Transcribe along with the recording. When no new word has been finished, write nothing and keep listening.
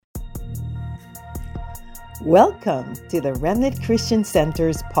Welcome to the Remnant Christian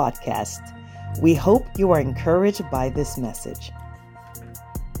Center's podcast. We hope you are encouraged by this message.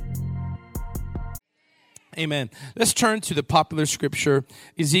 Amen. Let's turn to the popular scripture,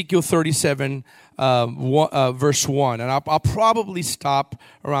 Ezekiel 37, verse 1. And I'll probably stop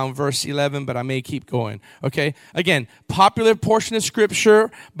around verse 11, but I may keep going. Okay? Again, popular portion of scripture,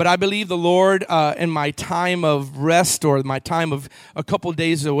 but I believe the Lord, in my time of rest or my time of a couple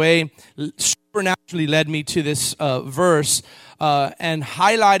days away, supernaturally led me to this verse and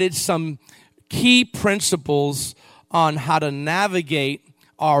highlighted some key principles on how to navigate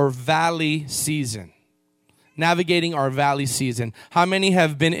our valley season. Navigating our valley season. How many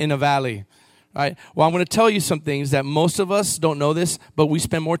have been in a valley? Right? Well, I'm going to tell you some things that most of us don't know this, but we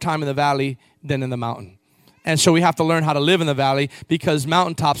spend more time in the valley than in the mountain. And so we have to learn how to live in the valley because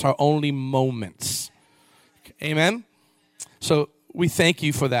mountaintops are only moments. Amen? So we thank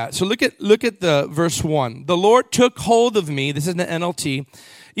you for that. So look at the verse 1. The Lord took hold of me. This is the NLT.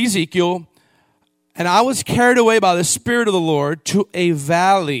 Ezekiel. And I was carried away by the Spirit of the Lord to a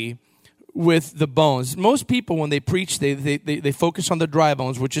valley with the bones. Most people, when they preach, they focus on the dry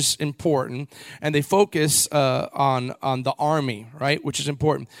bones, which is important, and they focus on the army, right, which is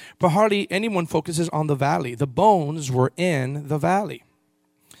important. But hardly anyone focuses on the valley. The bones were in the valley.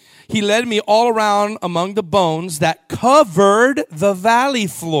 He led me all around among the bones that covered the valley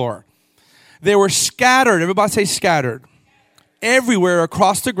floor. They were scattered. Everybody say scattered. Everywhere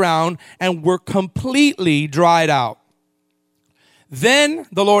across the ground and were completely dried out. Then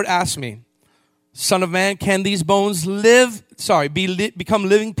the Lord asked me, Son of man, can these bones become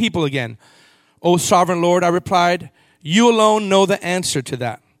living people again? O sovereign Lord, I replied, you alone know the answer to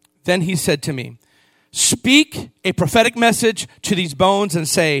that. Then he said to me, speak a prophetic message to these bones and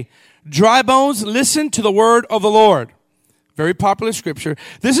say, dry bones, listen to the word of the Lord. Very popular scripture.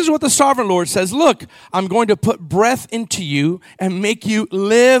 This is what the sovereign Lord says. Look, I'm going to put breath into you and make you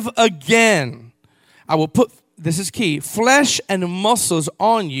live again. I will put, this is key, flesh and muscles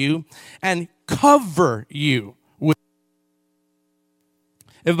on you and cover you with.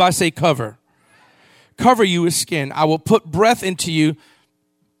 Everybody say cover. Cover you with skin. I will put breath into you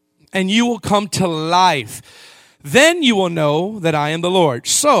and you will come to life. Then you will know that I am the Lord.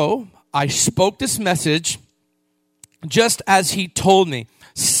 So I spoke this message just as he told me.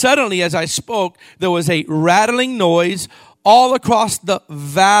 Suddenly, as I spoke, there was a rattling noise all across the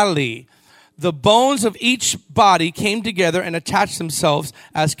valley. The bones of each body came together and attached themselves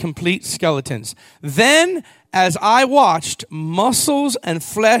as complete skeletons. Then, as I watched, muscles and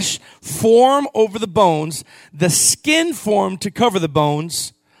flesh form over the bones. The skin formed to cover the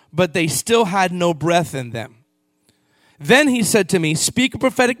bones, but they still had no breath in them. Then he said to me, speak a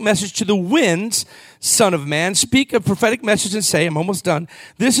prophetic message to the winds, son of man. Speak a prophetic message and say, I'm almost done.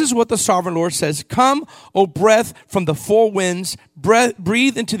 This is what the sovereign Lord says. Come, O breath from the four winds,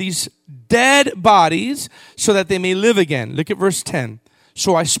 breathe into these dead bodies so that they may live again. Look at verse 10.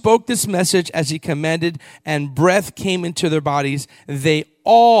 So I spoke this message as he commanded, and breath came into their bodies. They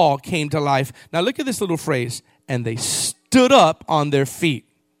all came to life. Now look at this little phrase. And they stood up on their feet.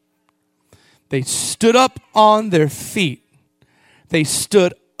 They stood up on their feet. They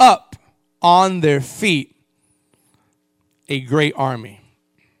stood up on their feet. A great army.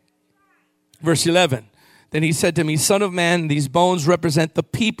 Verse 11. Then he said to me, Son of man, these bones represent the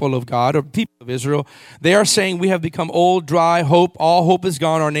people of God, or people of Israel. They are saying, we have become old, dry, all hope is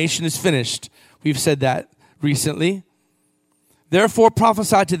gone, our nation is finished. We've said that recently. Therefore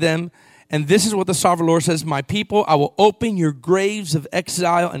prophesy to them, and this is what the sovereign Lord says, my people, I will open your graves of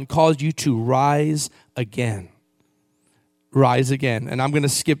exile and cause you to rise again. Rise again. And I'm going to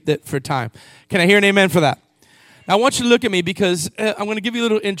skip that for time. Can I hear an amen for that? Now, I want you to look at me because I'm going to give you a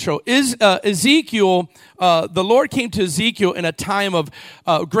little intro. Ezekiel, the Lord came to Ezekiel in a time of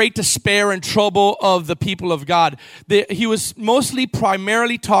great despair and trouble of the people of God. He was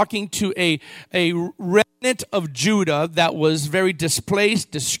primarily talking to a remnant of Judah that was very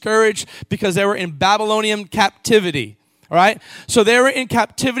displaced, discouraged, because they were in Babylonian captivity. All right? So they were in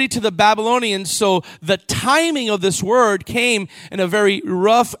captivity to the Babylonians. So the timing of this word came in a very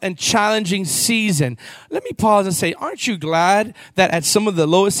rough and challenging season. Let me pause and say, aren't you glad that at some of the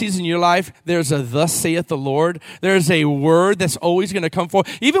lowest seasons in your life, there's a thus saith the Lord? There's a word that's always going to come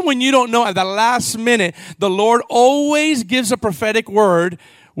forth. Even when you don't know at the last minute, the Lord always gives a prophetic word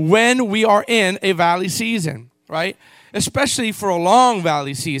when we are in a valley season, right? Especially for a long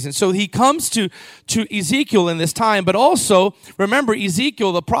valley season. So he comes to Ezekiel in this time, but also, remember,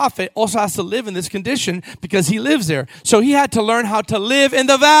 Ezekiel, the prophet, also has to live in this condition because he lives there. So he had to learn how to live in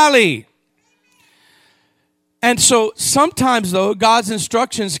the valley. And so sometimes, though, God's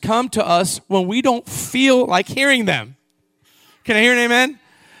instructions come to us when we don't feel like hearing them. Can I hear an amen?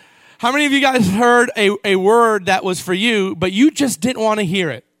 How many of you guys heard a word that was for you, but you just didn't want to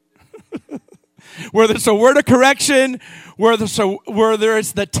hear it? Whether it's a word of correction, whether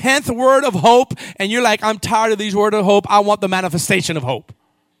it's the 10th word of hope, and you're like, I'm tired of these words of hope. I want the manifestation of hope.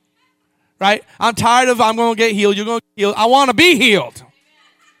 Right? I'm tired of, I'm going to get healed. You're going to get healed. I want to be healed.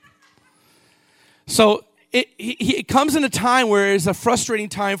 So it comes in a time where it's a frustrating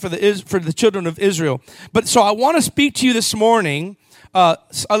time for the children of Israel. But so I want to speak to you this morning a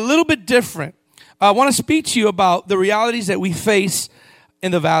little bit different. I want to speak to you about the realities that we face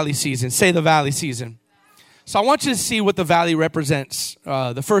in the valley season. Say the valley season. So I want you to see what the valley represents.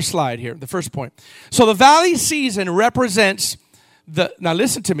 The first slide here, the first point. So the valley season represents now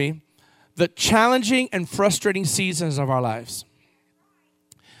listen to me, the challenging and frustrating seasons of our lives.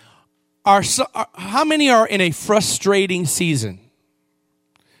 How many are in a frustrating season?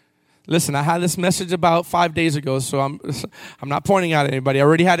 Listen, I had this message about 5 days ago, so I'm not pointing out at anybody. I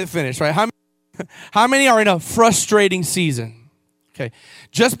already had it finished, right? How many are in a frustrating season? Okay.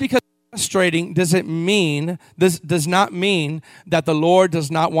 Just because it's frustrating does not mean that the Lord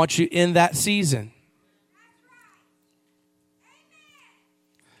does not want you in that season.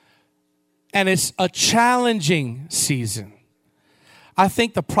 And it's a challenging season. I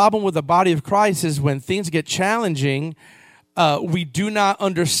think the problem with the body of Christ is when things get challenging, we do not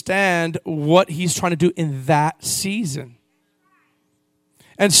understand what he's trying to do in that season.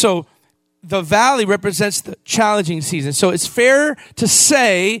 And so the valley represents the challenging season. So it's fair to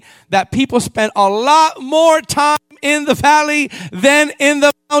say that people spend a lot more time in the valley than in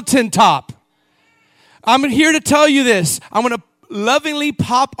the mountaintop. I'm here to tell you this. I'm going to lovingly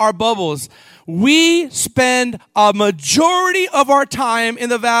pop our bubbles. We spend a majority of our time in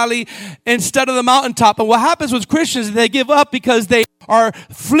the valley instead of the mountaintop. And what happens with Christians is they give up because they are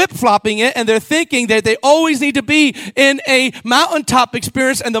flip-flopping it and they're thinking that they always need to be in a mountaintop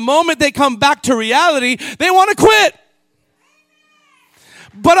experience. And the moment they come back to reality, they want to quit.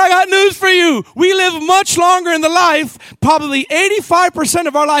 But I got news for you. We live much longer in the life. Probably 85%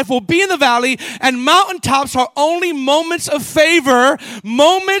 of our life will be in the valley, and mountaintops are only moments of favor,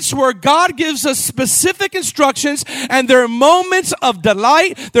 moments where God gives us specific instructions, and they're moments of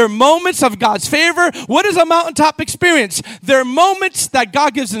delight. They're moments of God's favor. What is a mountaintop experience? They're moments that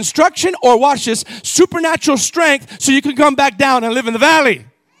God gives instruction or, watch this, supernatural strength so you can come back down and live in the valley.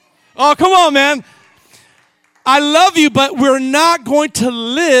 Oh, come on, man. I love you, but we're not going to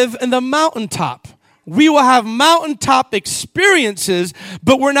live in the mountaintop. We will have mountaintop experiences,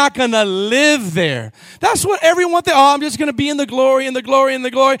 but we're not going to live there. That's what everyone thinks. Oh, I'm just going to be in the glory, in the glory, in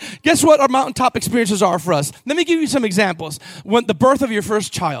the glory. Guess what our mountaintop experiences are for us? Let me give you some examples. When the birth of your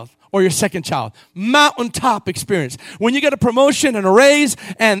first child or your second child, mountaintop experience. When you get a promotion and a raise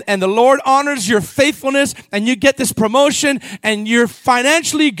and the Lord honors your faithfulness and you get this promotion and you're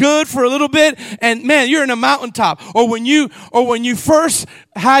financially good for a little bit and man, you're in a mountaintop. Or when you first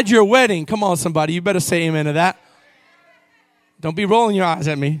had your wedding. Come on, somebody, you better say amen to that. Don't be rolling your eyes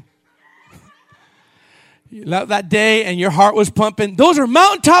at me. That day and your heart was pumping. Those are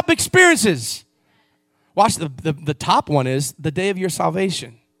mountaintop experiences. Watch, the top one is the day of your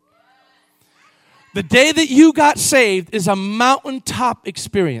salvation. The day that you got saved is a mountaintop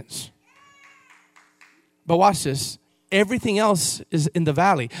experience. But watch this. Everything else is in the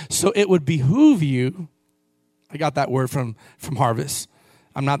valley. So it would behoove you. I got that word from Harvest.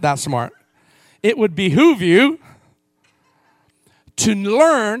 I'm not that smart. It would behoove you to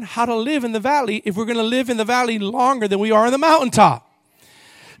learn how to live in the valley if we're going to live in the valley longer than we are in the mountaintop.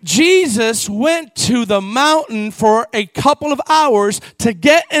 Jesus went to the mountain for a couple of hours to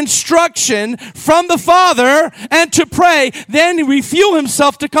get instruction from the Father and to pray. Then he refueled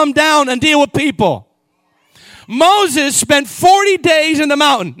himself to come down and deal with people. Moses spent 40 days in the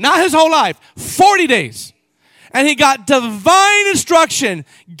mountain, not his whole life, 40 days. And he got divine instruction,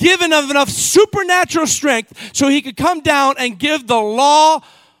 given of enough supernatural strength so he could come down and give the law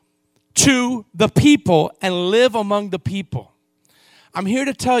to the people and live among the people. I'm here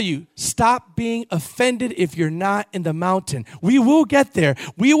to tell you, stop being offended if you're not in the mountain. We will get there.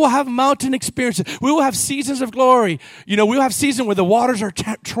 We will have mountain experiences. We will have seasons of glory. You know, we'll have seasons where the waters are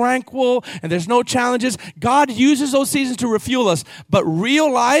tranquil and there's no challenges. God uses those seasons to refuel us. But real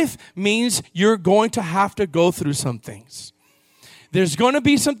life means you're going to have to go through some things. There's going to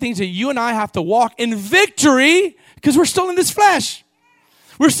be some things that you and I have to walk in victory because we're still in this flesh.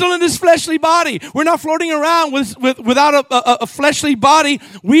 We're still in this fleshly body. We're not floating around without a fleshly body.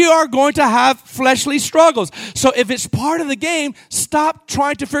 We are going to have fleshly struggles. So if it's part of the game, stop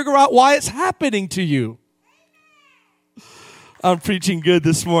trying to figure out why it's happening to you. I'm preaching good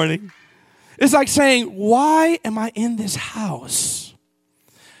this morning. It's like saying, why am I in this house?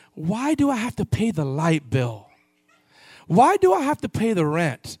 Why do I have to pay the light bill? Why do I have to pay the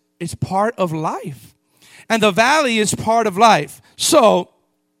rent? It's part of life. And the valley is part of life. So,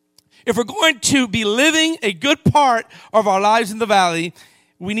 if we're going to be living a good part of our lives in the valley,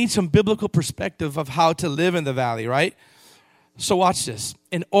 we need some biblical perspective of how to live in the valley, right? So watch this.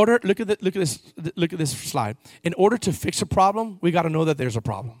 Look at this slide. In order to fix a problem, we got to know that there's a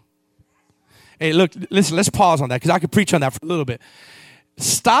problem. Hey, look, listen, let's pause on that because I could preach on that for a little bit.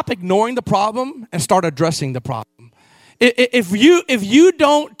 Stop ignoring the problem and start addressing the problem. If you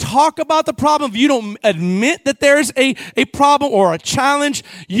don't talk about the problem, if you don't admit that there's a problem or a challenge,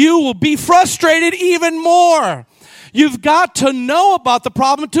 you will be frustrated even more. You've got to know about the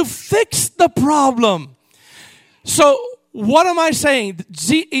problem to fix the problem. So what am I saying?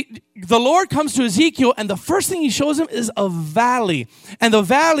 The Lord comes to Ezekiel, and the first thing he shows him is a valley. And the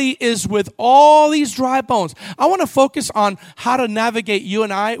valley is with all these dry bones. I want to focus on how to navigate you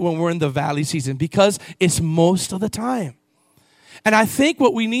and I when we're in the valley season, because it's most of the time. And I think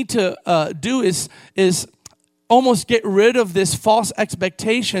what we need to do is almost get rid of this false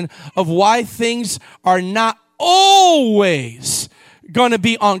expectation of why things are not always going to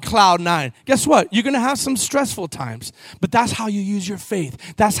be on cloud nine. Guess what? You're going to have some stressful times, but that's how you use your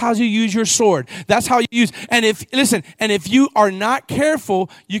faith. That's how you use your sword. That's how you use. And if you are not careful,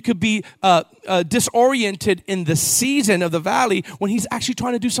 you could be disoriented in the season of the valley when he's actually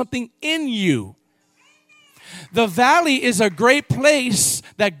trying to do something in you. The valley is a great place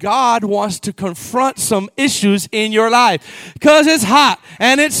that God wants to confront some issues in your life, because it's hot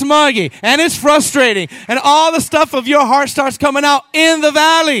and it's muggy and it's frustrating and all the stuff of your heart starts coming out in the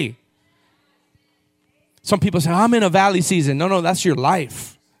valley. Some people say, I'm in a valley season. No, that's your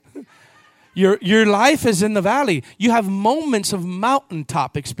life. Your life is in the valley. You have moments of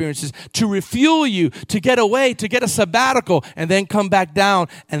mountaintop experiences to refuel you, to get away, to get a sabbatical, and then come back down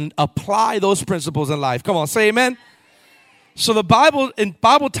and apply those principles in life. Come on, say amen. So the Bible, in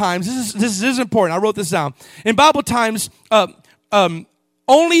Bible times, this is important. I wrote this down. In Bible times,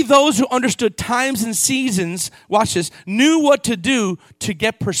 only those who understood times and seasons, watch this, knew what to do to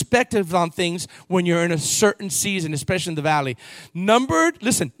get perspective on things when you're in a certain season, especially in the valley. Numbered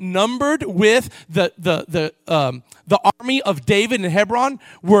with the army of David in Hebron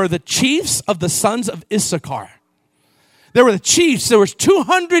were the chiefs of the sons of Issachar. There were the chiefs. There was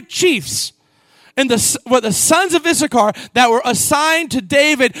 200 chiefs. And the sons of Issachar that were assigned to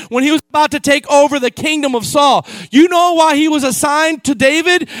David when he was about to take over the kingdom of Saul. You know why he was assigned to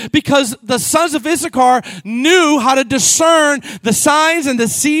David? Because the sons of Issachar knew how to discern the signs and the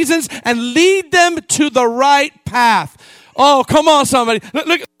seasons and lead them to the right path. Oh, come on, somebody.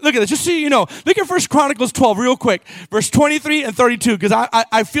 Look at this. Just so you know. Look at 1 Chronicles 12 real quick. Verse 23 and 32. Because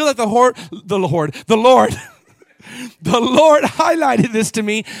I feel like the Lord the Lord highlighted this to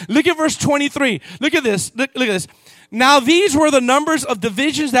me. Look at verse 23. Look at this. Look at this. Now these were the numbers of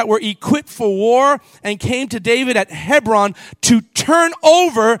divisions that were equipped for war and came to David at Hebron to turn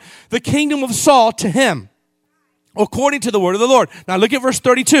over the kingdom of Saul to him, according to the word of the Lord. Now look at verse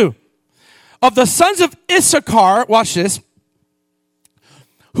 32. Of the sons of Issachar, watch this,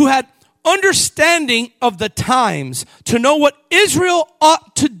 who had understanding of the times to know what Israel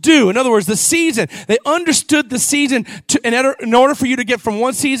ought to do. In other words, the season. They understood the season in order for you to get from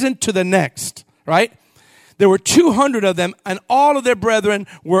one season to the next, right? There were 200 of them, and all of their brethren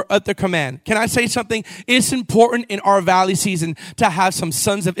were at their command. Can I say something? It's important in our valley season to have some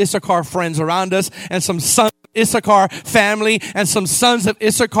sons of Issachar friends around us, and some sons of Issachar family, and some sons of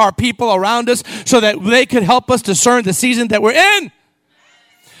Issachar people around us, so that they could help us discern the season that we're in.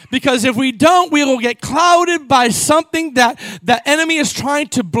 Because if we don't, we will get clouded by something that the enemy is trying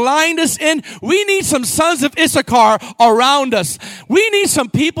to blind us in. We need some sons of Issachar around us. We need some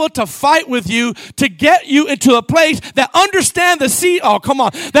people to fight with you to get you into a place that understand the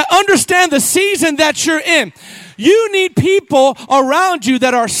that understand the season that you're in. You need people around you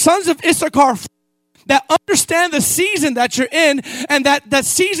that are sons of Issachar, that understand the season that you're in, and that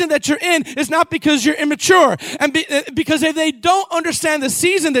season that you're in is not because you're immature. And because if they don't understand the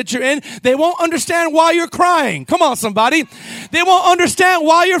season that you're in, they won't understand why you're crying. Come on, somebody. They won't understand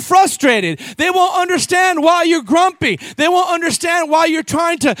why you're frustrated. They won't understand why you're grumpy. They won't understand why you're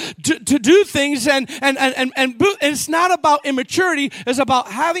trying to do things. And it's not about immaturity. It's about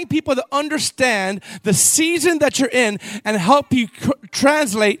having people that understand the season that you're in and help you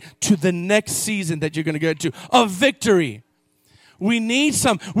translate to the next season that you're going to get to, of victory. We need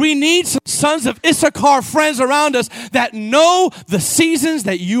some sons of Issachar friends around us that know the seasons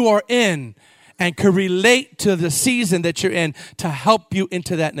that you are in. and could relate to the season that you're in to help you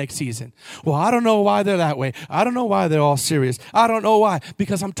into that next season. Well, I don't know why they're that way. I don't know why they're all serious. I don't know why.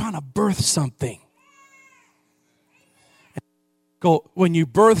 Because I'm trying to birth something. When you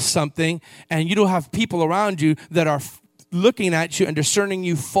birth something and you don't have people around you that are looking at you and discerning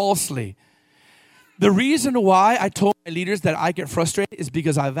you falsely. The reason why I told my leaders that I get frustrated is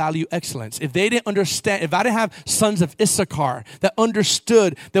because I value excellence. If they didn't understand, if I didn't have sons of Issachar that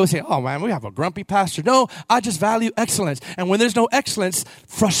understood, they would say, oh man, we have a grumpy pastor. No, I just value excellence. And when there's no excellence,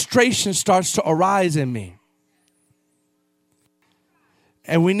 frustration starts to arise in me.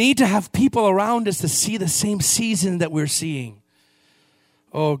 And we need to have people around us to see the same season that we're seeing.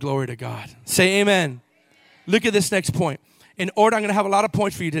 Oh, glory to God. Say amen. Look at this next point. I'm going to have a lot of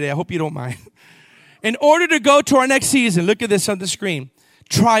points for you today. I hope you don't mind. In order to go to our next season, look at this on the screen.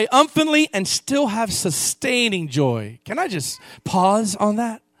 Triumphantly and still have sustaining joy. Can I just pause on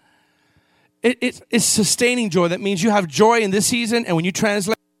that? It's sustaining joy. That means you have joy in this season, and when you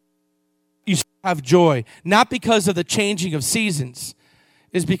translate, you still have joy. Not because of the changing of seasons.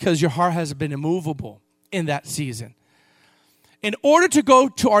 It's because your heart has been immovable in that season. In order to go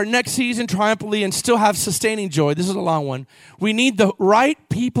to our next season triumphantly and still have sustaining joy, this is a long one, we need the right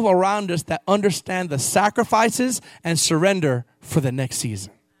people around us that understand the sacrifices and surrender for the next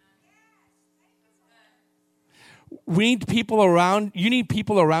season. You need people around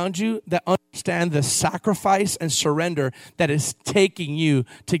you that understand the sacrifice and surrender that is taking you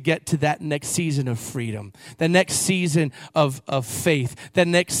to get to that next season of freedom, the next season of faith, the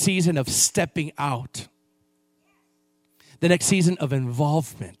next season of stepping out. The next season of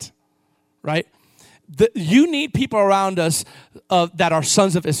involvement, right? You need people around us that are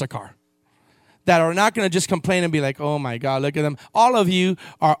sons of Issachar, that are not going to just complain and be like, oh my God, look at them. All of you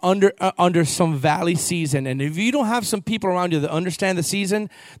are under some valley season, and if you don't have some people around you that understand the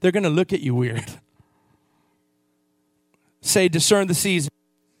season, they're going to look at you weird. Say, discern the season.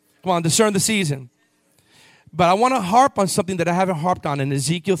 Come on, discern the season. But I want to harp on something that I haven't harped on in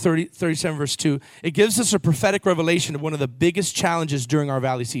Ezekiel 37 verse 2. It gives us a prophetic revelation of one of the biggest challenges during our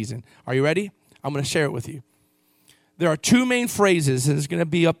valley season. Are you ready? I'm going to share it with you. There are two main phrases, and it's going to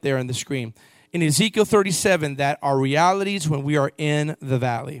be up there on the screen, in Ezekiel 37 that are realities when we are in the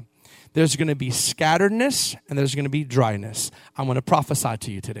valley. There's going to be scatteredness and there's going to be dryness. I'm going to prophesy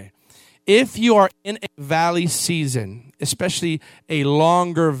to you today. If you are in a valley season, especially a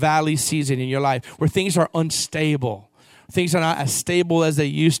longer valley season in your life where things are unstable, things are not as stable as they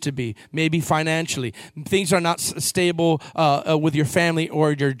used to be, maybe financially, things are not stable with your family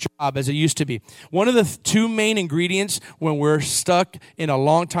or your job as it used to be. One of the two main ingredients when we're stuck in a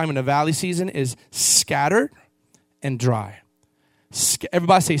long time in a valley season is scattered and dry.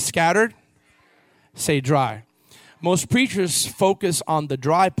 Everybody say scattered, say dry. Most preachers focus on the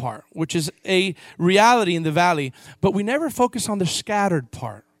dry part, which is a reality in the valley, but we never focus on the scattered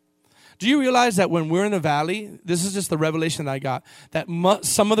part. Do you realize that when we're in the valley, this is just the revelation that I got, that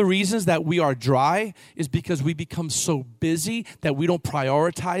some of the reasons that we are dry is because we become so busy that we don't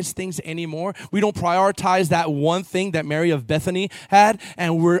prioritize things anymore. We don't prioritize that one thing that Mary of Bethany had,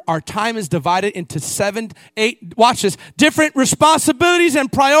 and our time is divided into 7, 8, watch this, different responsibilities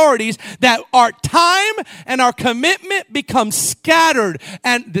and priorities that our time and our commitment becomes scattered.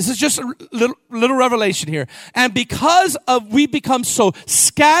 And this is just a little revelation here. And because of we become so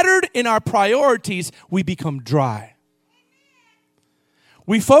scattered in our priorities, we become dry.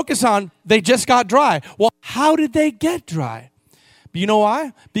 We focus on, they just got dry. Well, how did they get dry? You know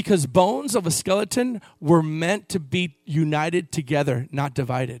why? Because bones of a skeleton were meant to be united together, not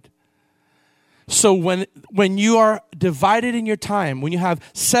divided. So when you are divided in your time, when you have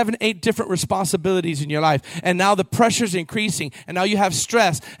 7, 8 different responsibilities in your life, and now the pressure's increasing, and now you have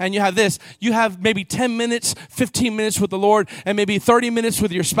stress, and you have this, you have maybe 10 minutes, 15 minutes with the Lord, and maybe 30 minutes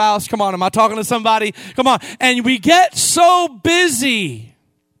with your spouse. Come on, am I talking to somebody? Come on. And we get so busy,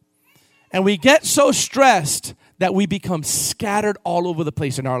 and we get so stressed that we become scattered all over the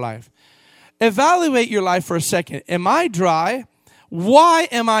place in our life. Evaluate your life for a second. Am I dry? Why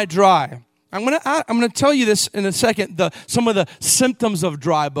am I dry? I'm going to tell you this in a second, some of the symptoms of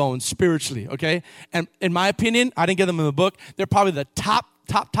dry bones spiritually, okay? And in my opinion, I didn't get them in the book. They're probably the top.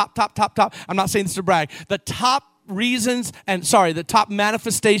 I'm not saying this to brag. The top the top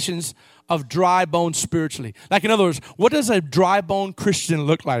manifestations of dry bones spiritually. Like in other words, what does a dry bone Christian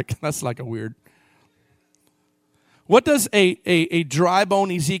look like? That's like a weird. What does a dry bone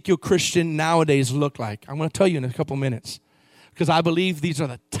Ezekiel Christian nowadays look like? I'm going to tell you in a couple minutes. Because I believe these are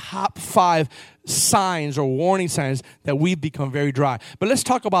the top 5 signs or warning signs that we've become very dry. But let's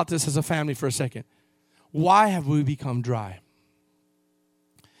talk about this as a family for a second. Why have we become dry?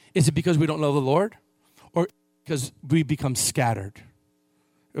 Is it because we don't love the Lord? Or because we become scattered?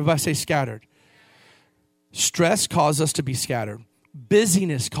 Everybody say scattered. Stress causes us to be scattered.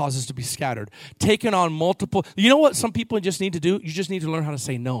 Busyness causes us to be scattered. Taking on multiple. You know what some people just need to do? You just need to learn how to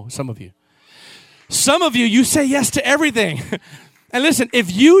say no, some of you. Some of you, you say yes to everything. And listen,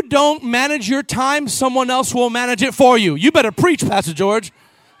 if you don't manage your time, someone else will manage it for you. You better preach, Pastor George.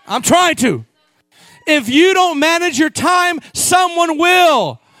 I'm trying to. If you don't manage your time, someone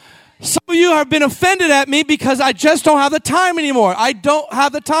will. Some of you have been offended at me because I just don't have the time anymore. I don't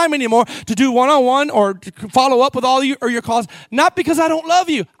have the time anymore to do one-on-one or to follow up with all you or your calls. Not because I don't love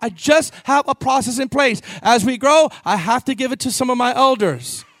you. I just have a process in place. As we grow, I have to give it to some of my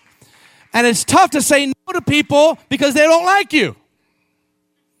elders. And it's tough to say no to people because they don't like you.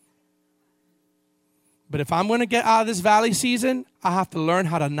 But if I'm going to get out of this valley season, I have to learn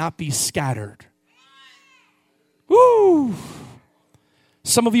how to not be scattered. Woo!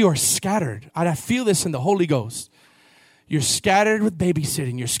 Some of you are scattered. I feel this in the Holy Ghost. You're scattered with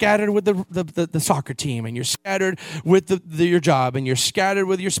babysitting. You're scattered with the soccer team. And you're scattered with your job. And you're scattered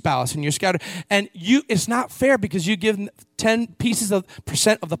with your spouse. And you're scattered. And it's not fair because you give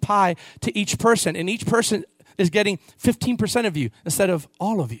 10% of the pie to each person. And each person is getting 15% of you instead of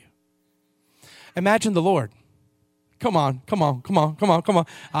all of you. Imagine the Lord. Come on.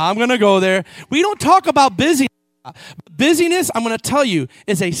 I'm going to go there. We don't talk about busyness. Busyness, I'm going to tell you,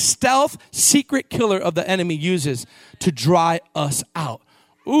 is a stealth secret killer of the enemy uses to dry us out.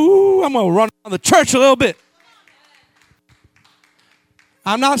 Ooh, I'm going to run around the church a little bit.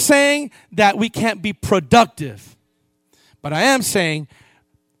 I'm not saying that we can't be productive, but I am saying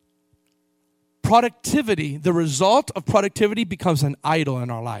productivity, the result of productivity becomes an idol in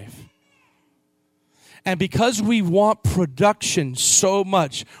our life. And because we want production so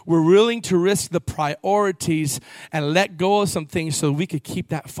much, we're willing to risk the priorities and let go of some things so we could keep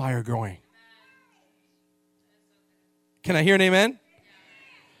that fire going. Can I hear an amen?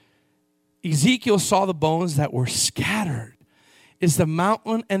 Ezekiel saw the bones that were scattered. It's the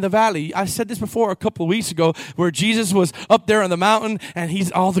mountain and the valley. I said this before a couple of weeks ago where Jesus was up there on the mountain and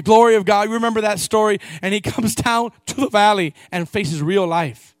he's all the glory of God. You remember that story? And he comes down to the valley and faces real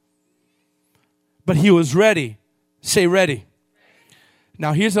life. But he was ready. Say ready.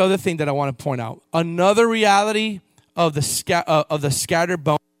 Now here's the other thing that I want to point out. Another reality of the scattered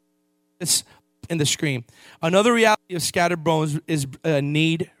bones is in the screen. Another reality of scattered bones is a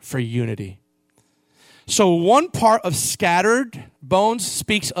need for unity. So one part of scattered bones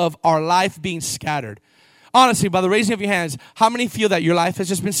speaks of our life being scattered. Honestly, by the raising of your hands, how many feel that your life has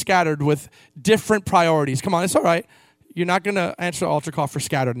just been scattered with different priorities? Come on, it's all right. You're not going to answer the altar call for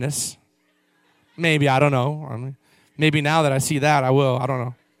scatteredness. Maybe, I don't know. Maybe now that I see that, I will. I don't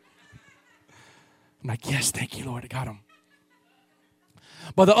know. I'm like, yes, thank you, Lord. I got him.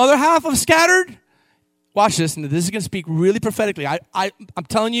 But the other half of scattered, watch this, and this is going to speak really prophetically. I'm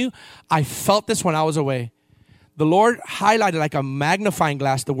telling you, I felt this when I was away. The Lord highlighted like a magnifying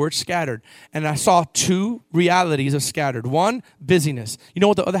glass the word scattered. And I saw two realities of scattered. One, busyness. You know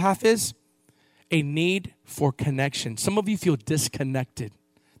what the other half is? A need for connection. Some of you feel disconnected.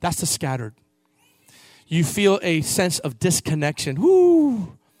 That's the scattered. You feel a sense of disconnection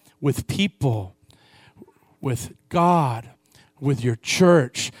with people, with God, with your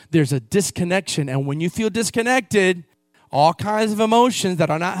church. There's a disconnection. And when you feel disconnected, all kinds of emotions that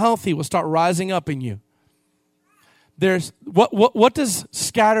are not healthy will start rising up in you. There's what does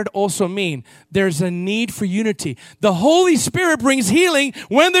scattered also mean? There's a need for unity. The Holy Spirit brings healing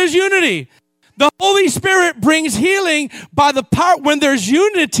when there's unity. The Holy Spirit brings healing by the power when there's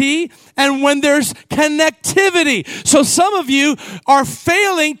unity and when there's connectivity. So some of you are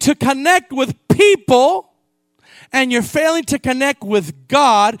failing to connect with people and you're failing to connect with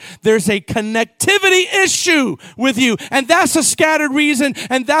God. There's a connectivity issue with you. And that's a scattered reason.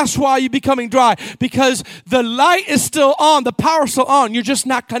 And that's why you're becoming dry. Because the light is still on. The power's still on. You're just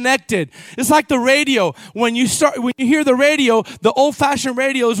not connected. It's like the radio. When you hear the radio, the old-fashioned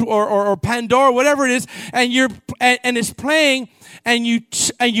radios or Pandora, whatever it is, and it's playing, and you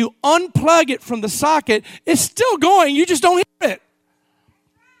unplug it from the socket, it's still going. You just don't hear it.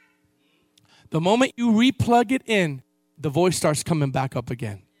 The moment you replug it in, the voice starts coming back up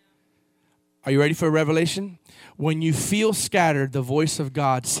again. Are you ready for a revelation? When you feel scattered, the voice of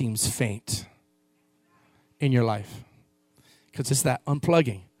God seems faint in your life. Because it's that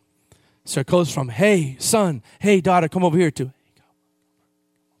unplugging. So it goes from, hey, son, hey, daughter, come over here, to,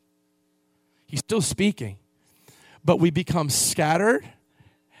 he's still speaking. But we become scattered,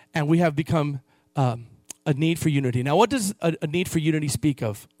 and we have become a need for unity. Now, what does a need for unity speak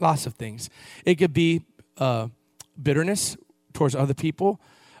of? Lots of things. It could be bitterness towards other people.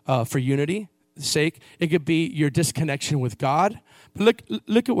 for unity's sake. It could be your disconnection with God. But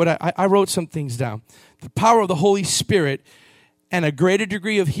look at what I wrote some things down. The power of the Holy Spirit and a greater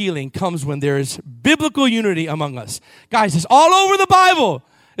degree of healing comes when there is biblical unity among us. Guys, it's all over the Bible.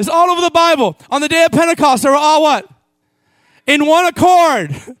 It's all over the Bible. On the day of Pentecost, they were all what? In one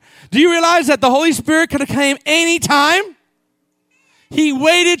accord. Do you realize that the Holy Spirit could have came anytime? He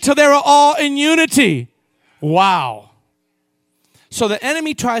waited till they were all in unity. Wow. So the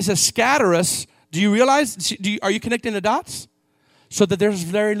enemy tries to scatter us. Do you realize? Are you connecting the dots? So that there's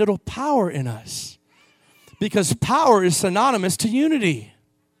very little power in us. Because power is synonymous to unity.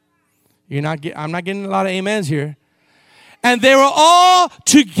 I'm not getting a lot of amens here. And they were all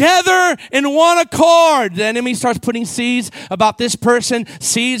together in one accord. The enemy starts putting seeds about this person,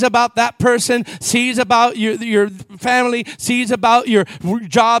 seeds about that person, seeds about your family, seeds about your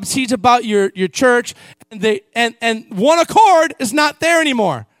job, seeds about your church. And one accord is not there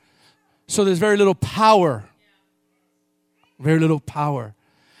anymore. So there's very little power. Very little power.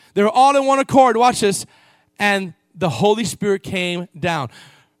 They were all in one accord. Watch this. And the Holy Spirit came down.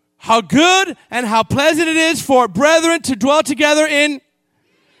 How good and how pleasant it is for brethren to dwell together in.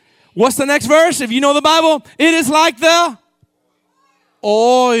 What's the next verse? If you know the Bible, it is like the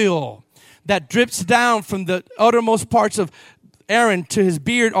oil that drips down from the uttermost parts of Aaron to his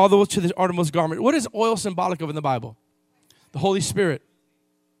beard, all the way to the uttermost garment. What is oil symbolic of in the Bible? The Holy Spirit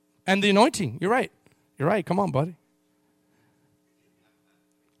and the anointing. You're right. You're right. Come on, buddy.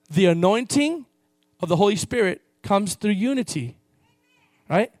 The anointing of the Holy Spirit comes through unity,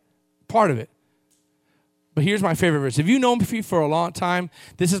 right? Part of it. But here's my favorite verse. If you know me for a long time,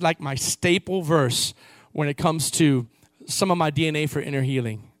 this is like my staple verse when it comes to some of my DNA for inner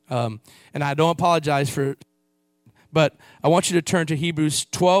healing. And I don't apologize for, but I want you to turn to Hebrews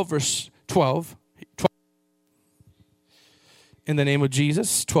 12, verse 12. In the name of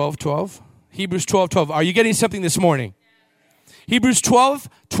Jesus, 12:12. Hebrews 12:12. Are you getting something this morning? Hebrews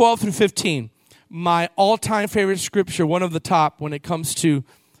 12:12 through 15. My all-time favorite scripture, one of the top when it comes to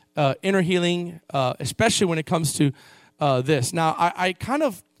inner healing, especially when it comes to this. Now, I kind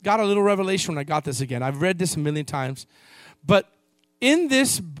of got a little revelation when I got this again. I've read this a million times. But in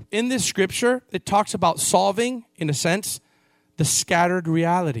this scripture, it talks about solving, in a sense, the scattered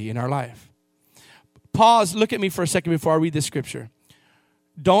reality in our life. Pause, look at me for a second before I read this scripture.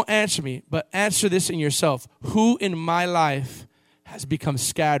 Don't answer me, but answer this in yourself. Who in my life has become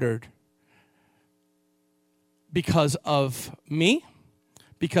scattered because of me,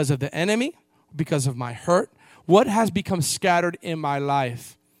 because of the enemy, because of my hurt? What has become scattered in my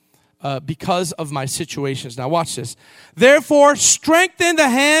life because of my situations? Now watch this. Therefore, strengthen the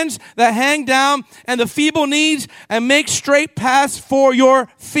hands that hang down and the feeble knees, and make straight paths for your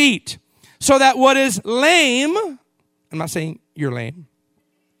feet, so that what is lame, I'm not saying you're lame,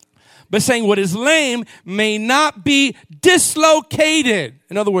 but saying what is lame may not be dislocated.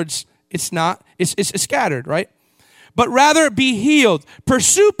 In other words, it's scattered, right? But rather be healed.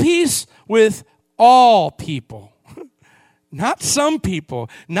 Pursue peace with all people. Not some people,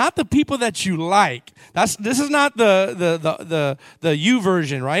 not the people that you like. This is not the you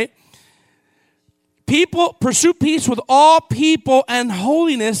version, right? People, pursue peace with all people and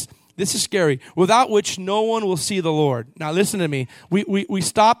holiness. This is scary. Without which no one will see the Lord. Now listen to me. We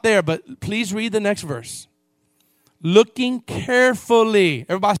stop there, but please read the next verse. Looking carefully.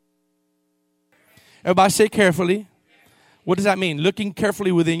 Everybody say carefully. What does that mean? Looking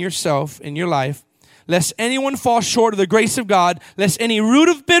carefully within yourself, in your life, lest anyone fall short of the grace of God, lest any root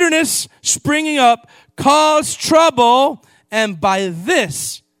of bitterness springing up cause trouble, and by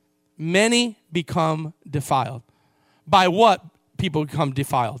this many become defiled. By what people become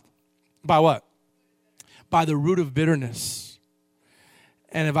defiled? By what? By the root of bitterness.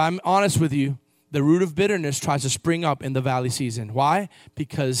 And if I'm honest with you, the root of bitterness tries to spring up in the valley season. Why?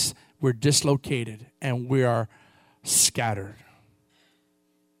 Because we're dislocated and we are scattered.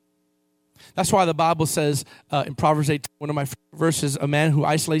 That's why the Bible says in Proverbs 8, one of my verses, a man who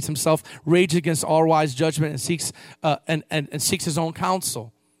isolates himself rages against all wise judgment and seeks and seeks his own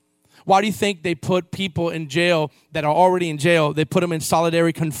counsel. Why do you think they put people in jail that are already in jail? They put them in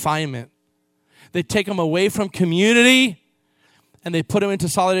solitary confinement. They take them away from community and they put them into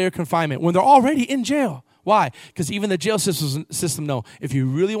solitary confinement when they're already in jail. Why? Because even the jail system know if you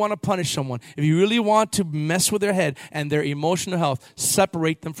really want to punish someone, if you really want to mess with their head and their emotional health,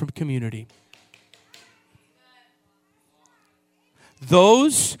 separate them from community.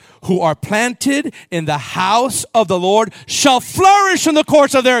 Those who are planted in the house of the Lord shall flourish in the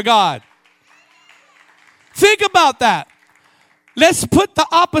courts of their God. Think about that. Let's put the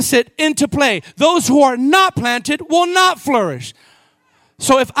opposite into play. Those who are not planted will not flourish.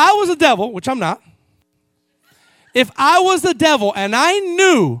 So if I was the devil, which I'm not, if I was the devil and I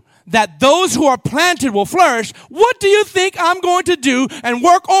knew that those who are planted will flourish, what do you think I'm going to do and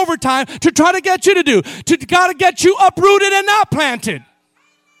work overtime to try to get you to do? To got to get you uprooted and not planted.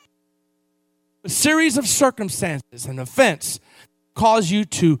 A series of circumstances and events cause you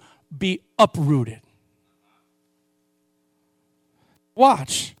to be uprooted.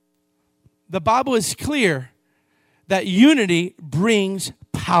 Watch. The Bible is clear that unity brings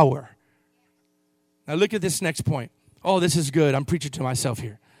power. Now look at this next point. Oh, this is good. I'm preaching to myself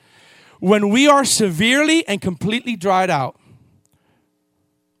here. When we are severely and completely dried out.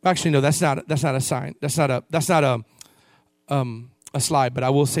 Actually, no, that's not a sign. That's not a slide, but I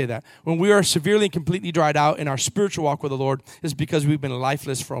will say that. When we are severely and completely dried out in our spiritual walk with the Lord, is because we've been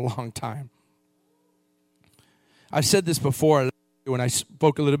lifeless for a long time. I've said this before when I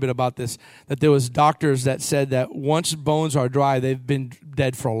spoke a little bit about this, that there was doctors that said that once bones are dry, they've been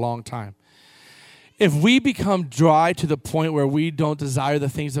dead for a long time. If we become dry to the point where we don't desire the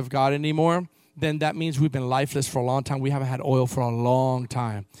things of God anymore, then that means we've been lifeless for a long time. We haven't had oil for a long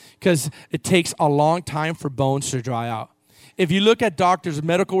time because it takes a long time for bones to dry out. If you look at doctors,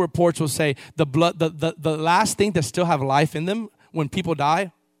 medical reports will say the last thing that still have life in them when people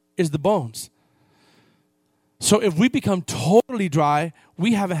die is the bones. So if we become totally dry,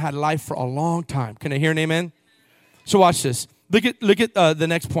 we haven't had life for a long time. Can I hear an amen? So watch this. Look at the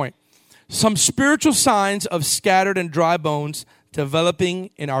next point. Some spiritual signs of scattered and dry bones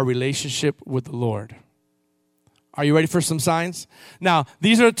developing in our relationship with the Lord. Are you ready for some signs? Now,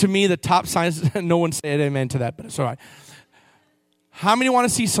 these are to me the top signs. No one said amen to that, but it's all right. How many want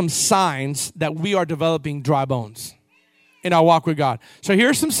to see some signs that we are developing dry bones in our walk with God? So here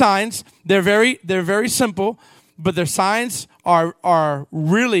are some signs. They're very simple, but their signs are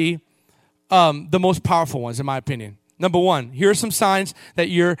really the most powerful ones, in my opinion. Number one, here are some signs that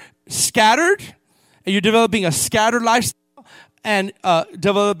you're scattered, and you're developing a scattered lifestyle and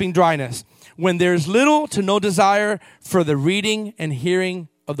developing dryness. When there's little to no desire for the reading and hearing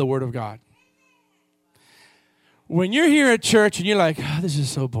of the Word of God. When you're here at church and you're like, oh, this is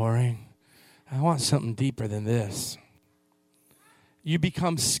so boring. I want something deeper than this. You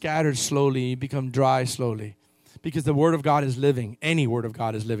become scattered slowly. You become dry slowly. Because the Word of God is living. Any Word of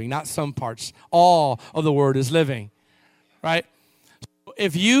God is living. Not some parts. All of the Word is living. Right?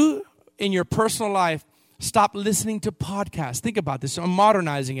 If you, in your personal life, stop listening to podcasts. Think about this. I'm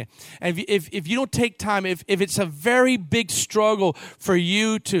modernizing it. And if you don't take time, if it's a very big struggle for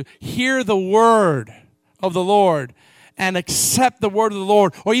you to hear the Word of the Lord and accept the Word of the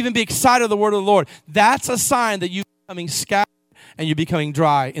Lord, or even be excited of the Word of the Lord, that's a sign that you're becoming scattered and you're becoming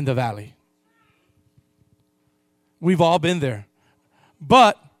dry in the valley. We've all been there.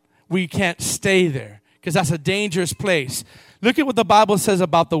 But we can't stay there because that's a dangerous place. Look at what the Bible says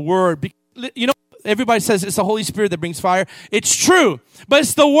about the Word. You know, everybody says it's the Holy Spirit that brings fire. It's true, but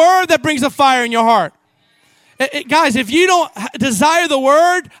it's the Word that brings the fire in your heart. Guys, if you don't desire the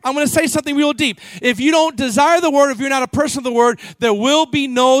Word, I'm going to say something real deep. If you don't desire the Word, if you're not a person of the Word, there will be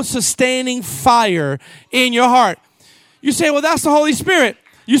no sustaining fire in your heart. You say, well, that's the Holy Spirit.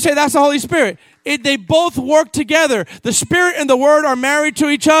 You say, that's the Holy Spirit. They both work together. The Spirit and the Word are married to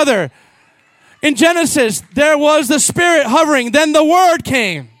each other. In Genesis, there was the Spirit hovering. Then the Word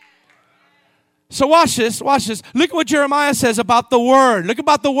came. So watch this. Look at what Jeremiah says about the Word. Look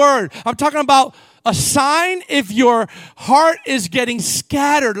about the Word. I'm talking about a sign if your heart is getting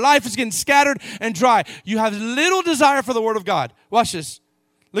scattered. Life is getting scattered and dry. You have little desire for the Word of God. Watch this.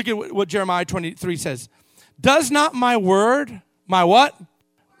 Look at what Jeremiah 23 says. Does not my Word, my what?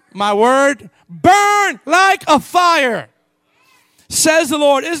 My Word burn like a fire, says the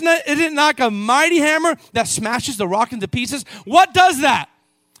Lord. Isn't it like a mighty hammer that smashes the rock into pieces? What does that?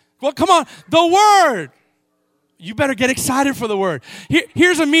 Well, come on. The Word. You better get excited for the Word.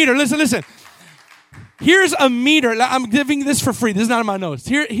 Here's a meter. Listen. Here's a meter. I'm giving this for free. This is not in my notes.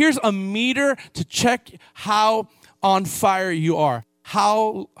 Here's a meter to check how on fire you are.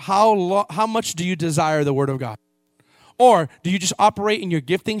 How much do you desire the Word of God? Or do you just operate in your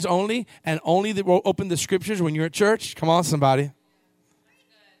giftings only and only open the Scriptures when you're at church? Come on, somebody.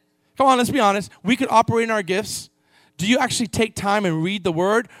 Come on, let's be honest. We could operate in our gifts. Do you actually take time and read the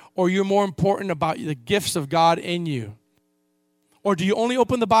Word, or you're more important about the gifts of God in you? Or do you only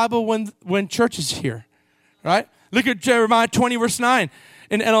open the Bible when church is here? Right? Look at Jeremiah 20, verse 9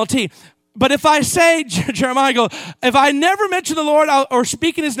 in NLT. But if I say, Jeremiah if I never mention the Lord or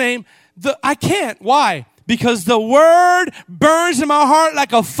speak in His name, I can't. Why? Because the Word burns in my heart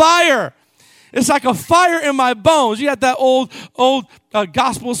like a fire. It's like a fire in my bones. You got that old a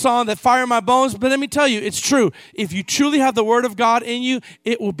gospel song that fire my bones. But let me tell you, it's true. If you truly have the word of God in you,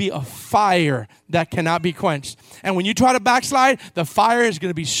 it will be a fire that cannot be quenched. And when you try to backslide, the fire is going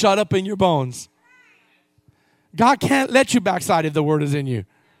to be shut up in your bones. God can't let you backslide if the word is in you.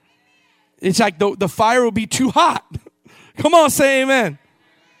 It's like the fire will be too hot. Come on, say amen.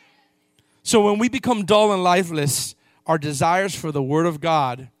 So when we become dull and lifeless, our desires for the word of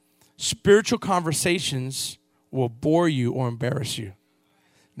God, spiritual conversations will bore you or embarrass you.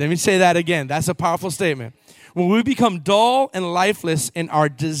 Let me say that again. That's a powerful statement. When we become dull and lifeless in our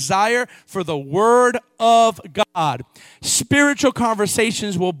desire for the word of God, spiritual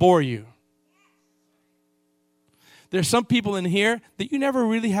conversations will bore you. There's some people in here that you never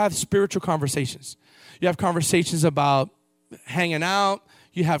really have spiritual conversations. You have conversations about hanging out.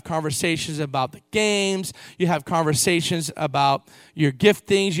 You have conversations about the games. You have conversations about your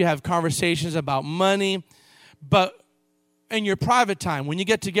giftings. You have conversations about money. But in your private time, when you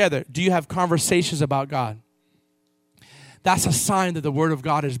get together, do you have conversations about God? That's a sign that the word of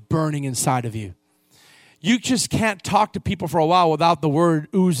God is burning inside of you. You just can't talk to people for a while without the word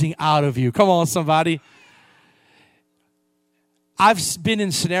oozing out of you. Come on, somebody. I've been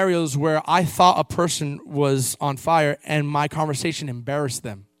in scenarios where I thought a person was on fire and my conversation embarrassed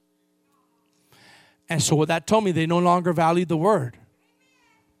them. And so what that told me, they no longer valued the word.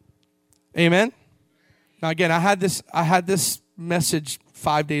 Amen? Now again, I had this message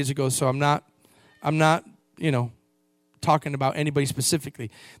 5 days ago, so I'm not, talking about anybody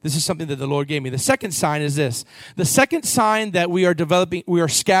specifically. This is something that the Lord gave me. The second sign is this. The second sign that we are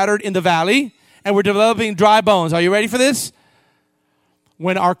scattered in the valley and we're developing dry bones. Are you ready for this?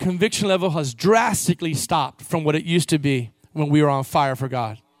 When our conviction level has drastically stopped from what it used to be when we were on fire for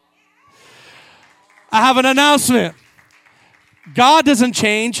God. I have an announcement. God doesn't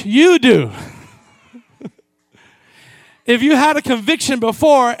change, you do. If you had a conviction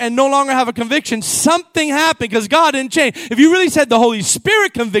before and no longer have a conviction, something happened because God didn't change. If you really said the Holy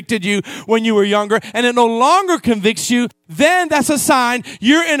Spirit convicted you when you were younger and it no longer convicts you, then that's a sign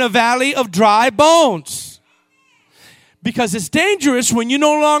you're in a valley of dry bones. Because it's dangerous when you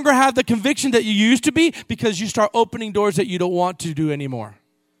no longer have the conviction that you used to be because you start opening doors that you don't want to do anymore.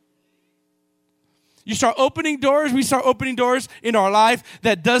 You start opening doors, we start opening doors in our life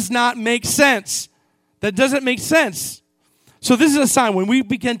that does not make sense. That doesn't make sense. So this is a sign when we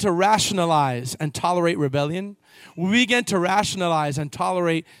begin to rationalize and tolerate rebellion, when we begin to rationalize and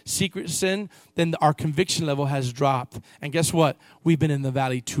tolerate secret sin, then our conviction level has dropped. And guess what? We've been in the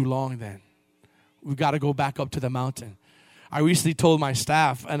valley too long then. We've got to go back up to the mountain. I recently told my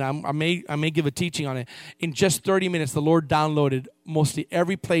staff, and I may give a teaching on it. In just 30 minutes, the Lord downloaded mostly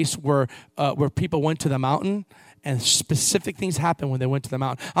every place where people went to the mountain, and specific things happened when they went to the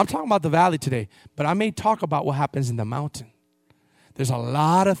mountain. I'm talking about the valley today, but I may talk about what happens in the mountain. There's a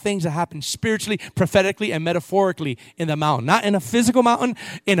lot of things that happen spiritually, prophetically, and metaphorically in the mountain. Not in a physical mountain,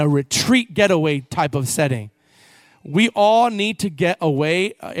 in a retreat getaway type of setting. We all need to get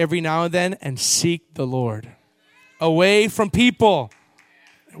away every now and then and seek the Lord. Away from people,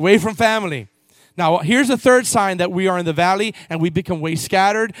 away from family. Now, here's the third sign that we are in the valley and we become way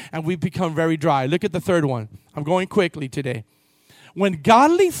scattered and we become very dry. Look at the third one. I'm going quickly today. When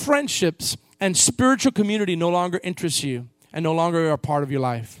godly friendships and spiritual community no longer interest you and no longer are part of your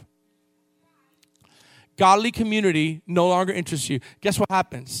life. Godly community no longer interests you. Guess what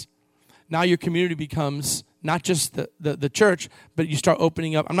happens? Now your community becomes not just the church, but you start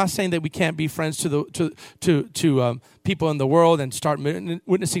opening up. I'm not saying that we can't be friends to people in the world and start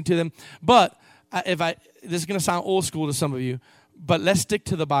witnessing to them. But this is going to sound old school to some of you, but let's stick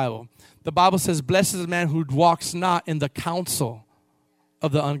to the Bible. The Bible says, "Blessed is the man who walks not in the counsel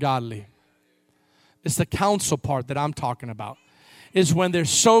of the ungodly." It's the counsel part that I'm talking about. Is when they're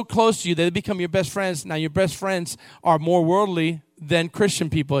so close to you that they become your best friends. Now your best friends are more worldly than Christian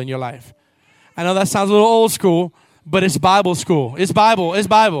people in your life. I know that sounds a little old school, but it's Bible school. It's Bible. It's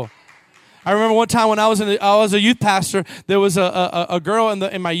Bible. I remember one time when I was a youth pastor, there was a girl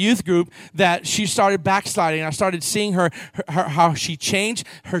in my youth group that she started backsliding. And I started seeing her how she changed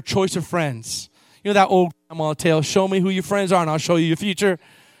her choice of friends. You know that old grandma tale, show me who your friends are and I'll show you your future,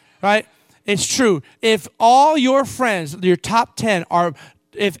 right? It's true. If all your friends, your top 10 are,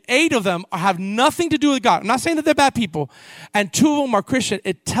 if 8 of them have nothing to do with God, I'm not saying that they're bad people, and 2 of them are Christian,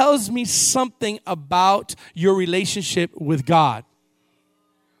 it tells me something about your relationship with God.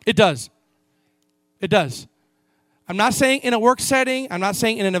 It does. It does. I'm not saying in a work setting. I'm not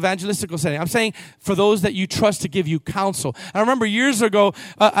saying in an evangelistical setting. I'm saying for those that you trust to give you counsel. I remember years ago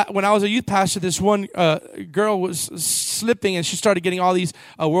when I was a youth pastor, this one girl was slipping and she started getting all these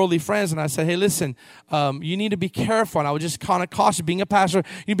worldly friends. And I said, hey, listen, you need to be careful. And I would just kind of caution, being a pastor,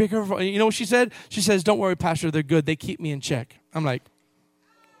 you need to be careful. You know what she said? She says, don't worry, pastor, they're good. They keep me in check. I'm like,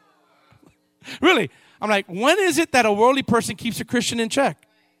 really? I'm like, when is it that a worldly person keeps a Christian in check?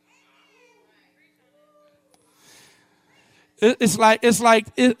 It's like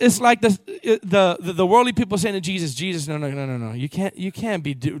the worldly people saying to Jesus, no. You can't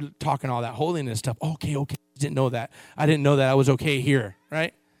be talking all that holiness stuff. Okay. Didn't know that. I didn't know that I was okay here,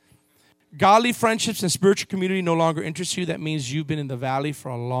 right? Godly friendships and spiritual community no longer interest you. That means you've been in the valley for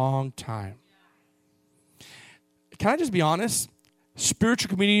a long time. Can I just be honest?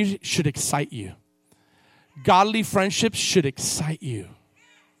 Spiritual community should excite you. Godly friendships should excite you.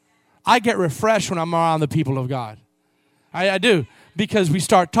 I get refreshed when I'm around the people of God. I do, because we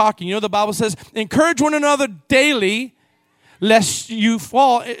start talking. You know, the Bible says, encourage one another daily, lest you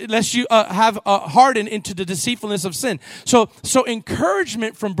fall, lest you have hardened into the deceitfulness of sin. So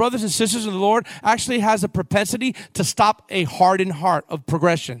encouragement from brothers and sisters in the Lord actually has a propensity to stop a hardened heart of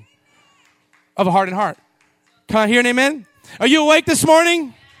progression, of a hardened heart. Can I hear an amen? Are you awake this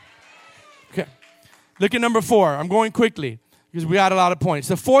morning? Okay. Look at number 4. I'm going quickly because we got a lot of points.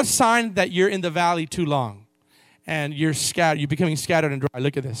 The 4th sign that you're in the valley too long. And you're scattered, you're becoming scattered and dry.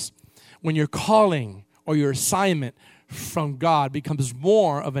 Look at this. When your calling or your assignment from God becomes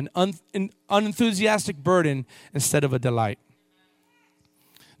more of an unenthusiastic burden instead of a delight.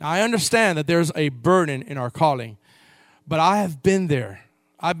 Now, I understand that there's a burden in our calling, but I have been there.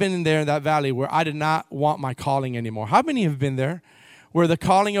 I've been in there in that valley where I did not want my calling anymore. How many have been there? Where the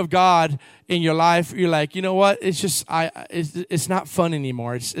calling of God in your life, you're like, you know what? It's just it's not fun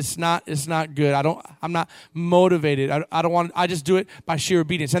anymore. It's not good. I'm not motivated. I don't want. I just do it by sheer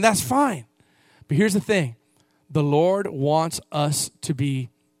obedience, and that's fine. But here's the thing: the Lord wants us to be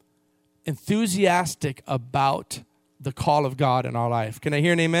enthusiastic about the call of God in our life. Can I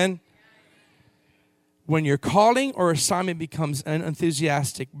hear an amen? When your calling or assignment becomes an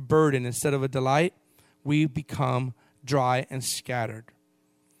enthusiastic burden instead of a delight, we become dry and scattered.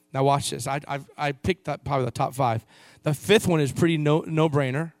 Now watch this. I picked up probably the top 5. The 5th one is pretty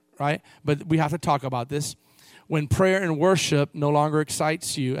no-brainer, right? But we have to talk about this. When prayer and worship no longer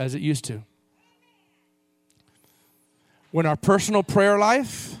excites you as it used to. When our personal prayer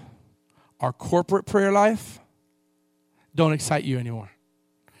life, our corporate prayer life, don't excite you anymore.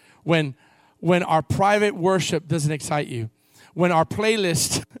 When our private worship doesn't excite you. When our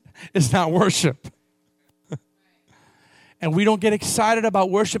playlist is not worship. And we don't get excited about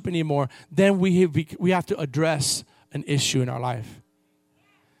worship anymore, then we have to address an issue in our life.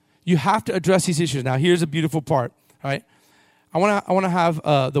 You have to address these issues. Now, here's a beautiful part, right? I want to have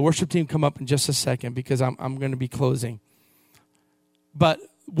the worship team come up in just a second because I'm going to be closing. But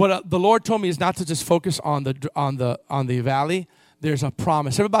what the Lord told me is not to just focus on the valley. There's a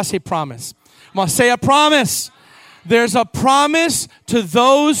promise. Everybody say promise. I'm going to say a promise. There's a promise to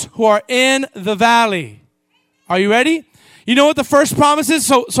those who are in the valley. Are you ready? You know what the first promise is?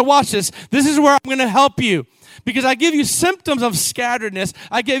 So watch this. This is where I'm going to help you. Because I give you symptoms of scatteredness.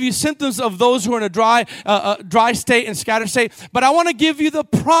 I give you symptoms of those who are in a dry state and scattered state. But I want to give you the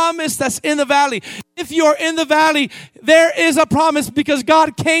promise that's in the valley. If you're in the valley, there is a promise because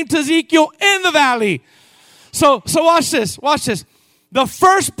God came to Ezekiel in the valley. So watch this. Watch this. The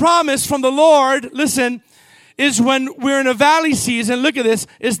first promise from the Lord, listen, is when we're in a valley season, look at this,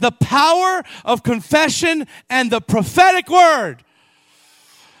 is the power of confession and the prophetic word.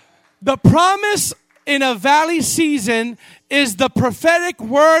 The promise in a valley season is the prophetic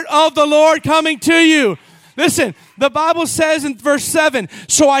word of the Lord coming to you. Listen, the Bible says in verse 7,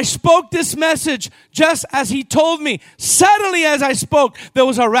 so I spoke this message just as he told me. Suddenly as I spoke, there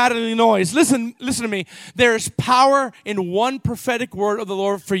was a rattling noise. Listen to me. There is power in one prophetic word of the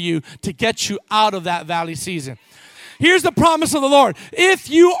Lord for you to get you out of that valley season. Here's the promise of the Lord. If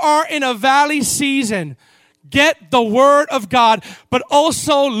you are in a valley season, get the word of God, but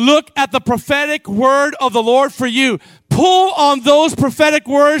also look at the prophetic word of the Lord for you. Pull on those prophetic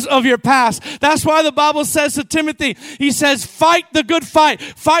words of your past. That's why the Bible says to Timothy, he says, fight the good fight.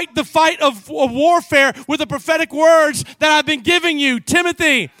 Fight the fight of warfare with the prophetic words that I've been giving you.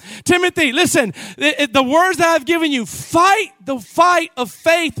 Timothy, listen, the words that I've given you, fight the fight of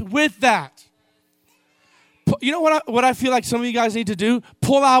faith with that. You know what I feel like some of you guys need to do?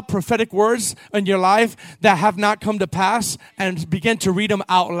 Pull out prophetic words in your life that have not come to pass and begin to read them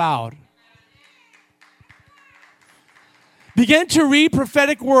out loud. Begin to read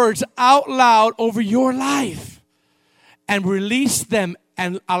prophetic words out loud over your life. and release them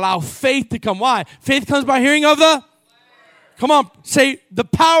and allow faith to come. Why? Faith comes by hearing of the, come on, say the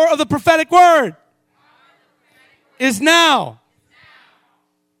power of the prophetic word is now.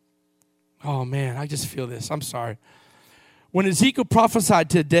 Oh man, I just feel this. I'm sorry. When Ezekiel prophesied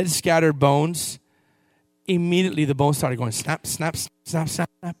to dead, scattered bones, immediately the bones started going snap, snap, snap, snap,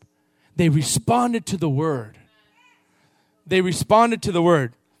 snap. They responded to the word. They responded to the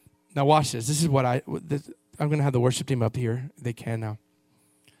word. Now watch this. This is what I'm going to have the worship team up here. They can now.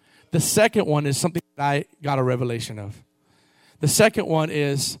 The second one is something that I got a revelation of. The second one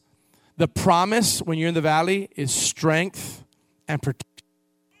is the promise when you're in the valley is strength and protection.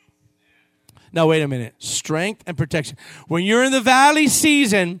 Now, wait a minute. Strength and protection. When you're in the valley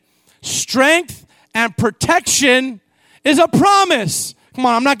season, strength and protection is a promise. Come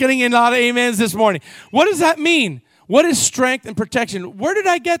on, I'm not getting in a lot of amens this morning. What does that mean? What is strength and protection? Where did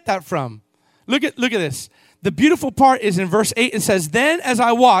I get that from? Look at this. The beautiful part is in verse 8. It says, then as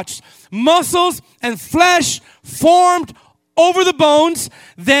I watched, muscles and flesh formed over the bones,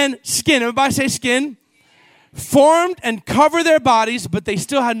 then skin. Everybody say skin. Formed and covered their bodies, but they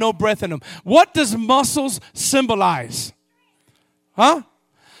still had no breath in them. What does muscles symbolize? Huh?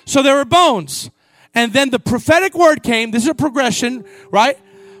 So there were bones. And then the prophetic word came. This is a progression, right?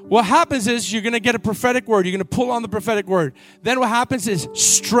 What happens is you're going to get a prophetic word. You're going to pull on the prophetic word. Then what happens is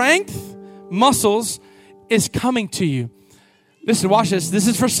strength, muscles, is coming to you. Listen, watch this. This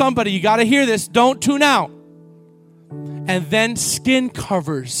is for somebody. You got to hear this. Don't tune out. And then skin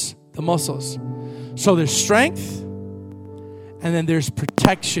covers the muscles. So there's strength, and then there's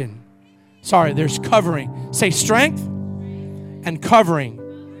protection. Sorry, there's covering. Say strength and covering.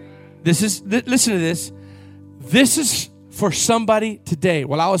 Listen to this. This is for somebody today.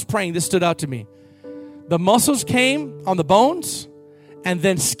 While I was praying, this stood out to me. The muscles came on the bones, and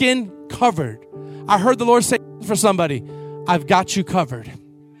then skin covered. I heard the Lord say for somebody, I've got you covered.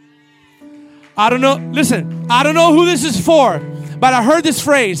 I don't know. Listen, I don't know who this is for, but I heard this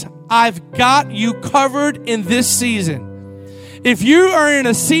phrase, I've got you covered in this season. If you are in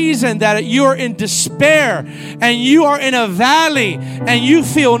a season that you are in despair and you are in a valley and you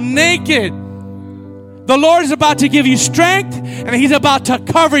feel naked, the Lord is about to give you strength and He's about to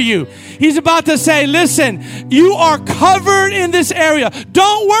cover you. He's about to say, listen, you are covered in this area.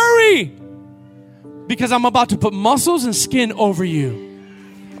 Don't worry, because I'm about to put muscles and skin over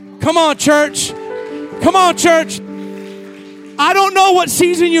you. Come on, church. Come on, church. I don't know what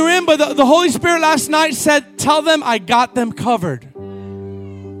season you're in, but the Holy Spirit last night said, tell them I got them covered.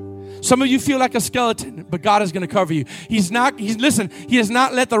 Some of you feel like a skeleton, but God is going to cover you. He has not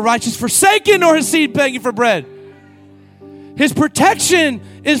let the righteous forsaken nor his seed begging for bread. His protection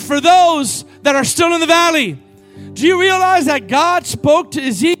is for those that are still in the valley. Do you realize that God spoke to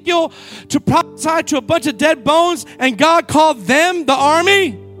Ezekiel to prophesy to a bunch of dead bones, and God called them the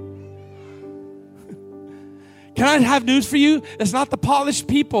army? Can I have news for you? It's not the polished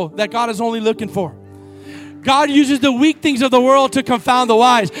people that God is only looking for. God uses the weak things of the world to confound the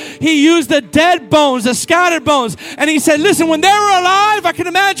wise. He used the dead bones, the scattered bones. And He said, listen, when they were alive, I can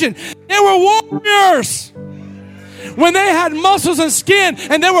imagine, they were warriors. When they had muscles and skin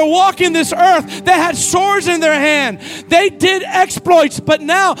and they were walking this earth, they had swords in their hand. They did exploits, but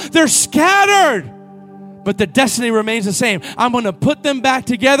now they're scattered. But the destiny remains the same. I'm going to put them back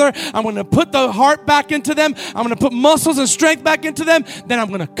together. I'm going to put the heart back into them. I'm going to put muscles and strength back into them. Then I'm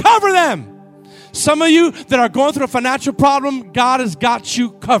going to cover them. Some of you that are going through a financial problem, God has got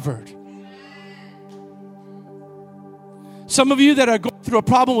you covered. Some of you that are going through a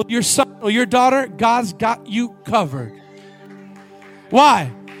problem with your son or your daughter, God's got you covered.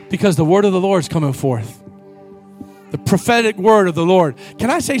 Why? Because the word of the Lord is coming forth. The prophetic word of the Lord. Can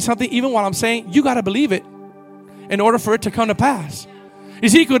I say something? Even while I'm saying, you got to believe it in order for it to come to pass.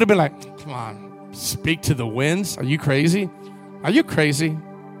 Ezekiel would have been like, come on, speak to the winds. Are you crazy? Are you crazy?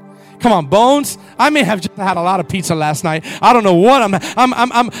 Come on, bones. I may have just had a lot of pizza last night. I don't know what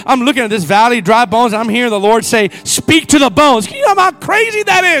I'm looking at this valley, dry bones, and I'm hearing the Lord say, speak to the bones. You know how crazy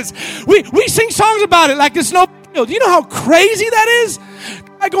that is? We sing songs about it like it's no deal. Do you know how crazy that is?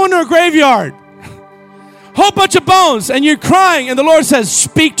 I go into a graveyard. Whole bunch of bones, and you're crying, and the Lord says,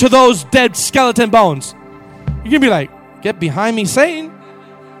 speak to those dead skeleton bones. You're going to be like, get behind me, Satan.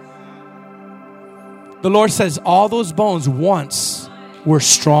 The Lord says, all those bones once were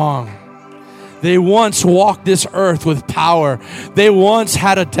strong. They once walked this earth with power. They once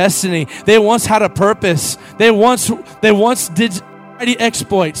had a destiny. They once had a purpose. They once did mighty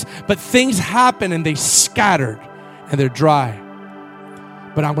exploits. But things happened and they scattered and they're dry.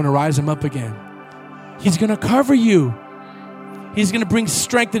 But I'm going to rise them up again. He's going to cover you. He's going to bring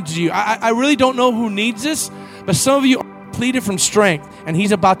strength into you. I really don't know who needs this, but some of you depleted from strength, and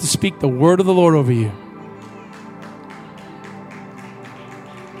he's about to speak the word of the Lord over you.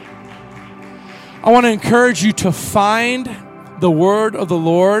 I want to encourage you to find the word of the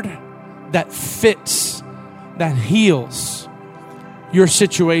Lord that fits, that heals your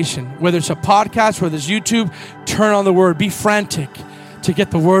situation. Whether it's a podcast, whether it's YouTube, turn on the word. Be frantic to get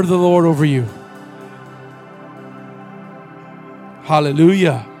the word of the Lord over you.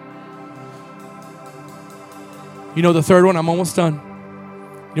 Hallelujah. You know the third one? I'm almost done.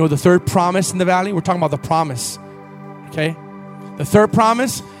 You know the third promise in the valley? We're talking about the promise. Okay? The third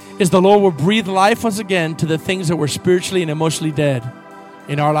promise is the Lord will breathe life once again to the things that were spiritually and emotionally dead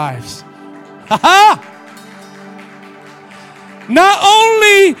in our lives. Ha-ha! Not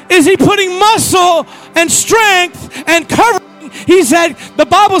only is he putting muscle and strength and covering, he said, the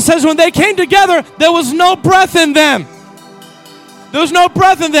Bible says when they came together, there was no breath in them. There was no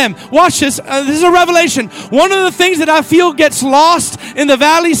breath in them. Watch this. This is a revelation. One of the things that I feel gets lost in the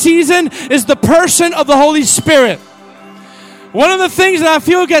valley season is the person of the Holy Spirit. One of the things that I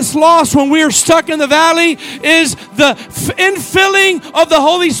feel gets lost when we are stuck in the valley is the infilling of the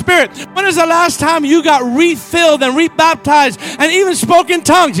Holy Spirit. When is the last time you got refilled and rebaptized and even spoke in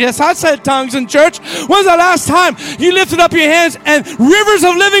tongues? Yes, I said tongues in church. When's the last time you lifted up your hands and rivers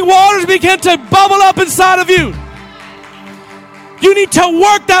of living waters began to bubble up inside of you? You need to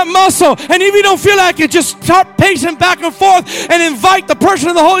work that muscle. And if you don't feel like it, just start pacing back and forth and invite the person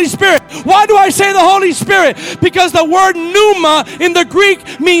of the Holy Spirit. Why do I say the Holy Spirit? Because the word pneuma in the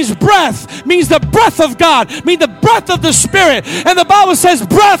Greek means breath, means the breath of God, means the breath of the Spirit. And the Bible says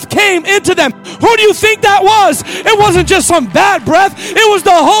breath came into them. Who do you think that was? It wasn't just some bad breath. It was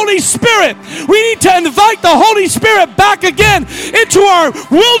the Holy Spirit. We need to invite the Holy Spirit back again into our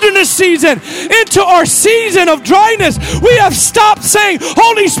wilderness season, into our season of dryness. We have stopped saying,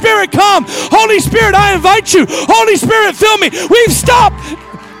 Holy Spirit, come. Holy Spirit, I invite you. Holy Spirit, fill me. We've stopped.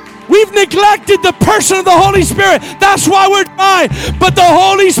 We've neglected the person of the Holy Spirit. That's why we're dry. But the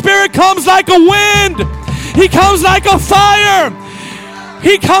Holy Spirit comes like a wind. He comes like a fire.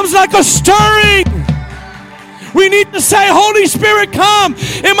 He comes like a stirring. We need to say, Holy Spirit, come.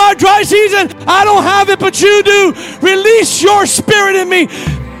 In my dry season, I don't have it, but you do. Release your spirit in me.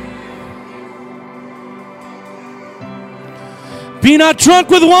 Be not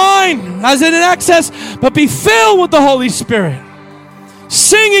drunk with wine, as in excess, but be filled with the Holy Spirit.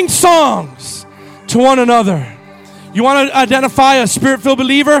 Singing songs to one another. You want to identify a spirit-filled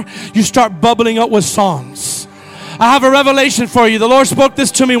believer? You start bubbling up with songs. I have a revelation for you. The Lord spoke this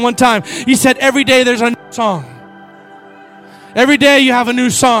to me one time. He said, every day there's a new song. Every day you have a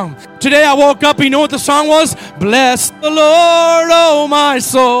new song. Today I woke up, and you know what the song was? Bless the Lord, oh my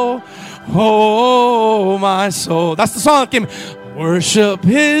soul. Oh my soul. That's the song that came. Worship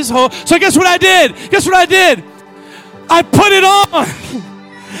his holy. So guess what I did? I put it on.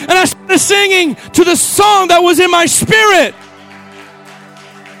 And I started singing to the song that was in my spirit.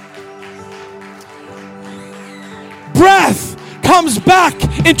 Breath comes back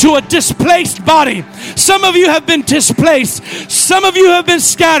into a displaced body. Some of you have been displaced. Some of you have been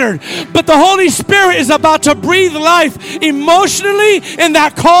scattered. But the Holy Spirit is about to breathe life emotionally in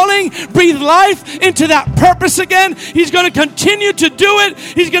that calling. Breathe life into that purpose again. He's going to continue to do it.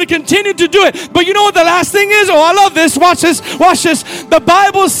 He's going to continue to do it. But you know what the last thing is? Oh, I love this. Watch this. Watch this. The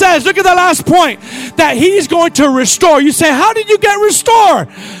Bible says, look at the last point, that he's going to restore. You say, how did you get restored?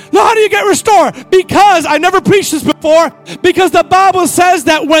 No, how do you get restored? Because, I never preached this before, because the Bible says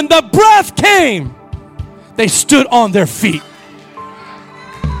that when the breath came, they stood on their feet.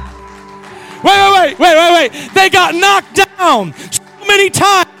 Wait. They got knocked down so many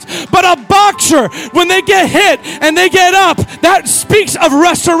times. But a boxer, when they get hit and they get up, that speaks of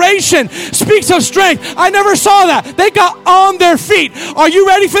restoration, speaks of strength. I never saw that. They got on their feet. Are you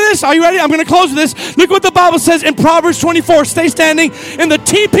ready for this? Are you ready? I'm going to close with this. Look what the Bible says in Proverbs 24. Stay standing in the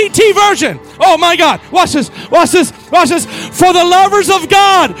TPT version. Oh my God. Watch this. Watch this. Watch this. For the lovers of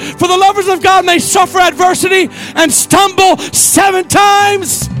God may suffer adversity and stumble 7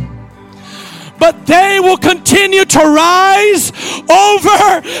 times. But they will continue to rise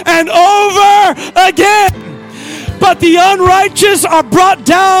over and over again. But the unrighteous are brought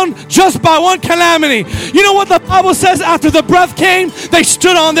down just by one calamity. You know what the Bible says after the breath came? They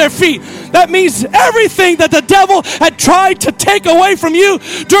stood on their feet. That means everything that the devil had tried to take away from you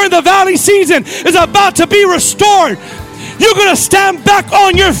during the valley season is about to be restored. You're going to stand back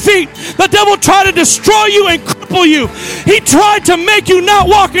on your feet. The devil tried to destroy you and cripple you. He tried to make you not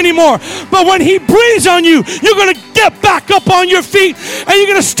walk anymore. But when he breathes on you, you're going to get back up on your feet and you're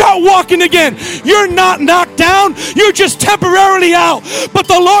going to start walking again. You're not knocked down. You're just temporarily out. But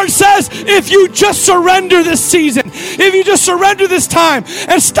the Lord says, if you just surrender this season, if you just surrender this time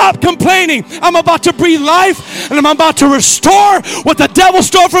and stop complaining, I'm about to breathe life and I'm about to restore what the devil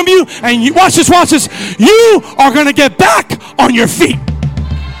stole from you. And you, watch this. You are going to get back on your feet.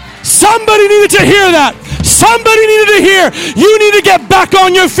 Somebody needed to hear that. Somebody needed to hear, you need to get back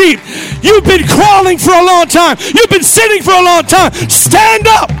on your feet. You've been crawling for a long time. You've been sitting for a long time. Stand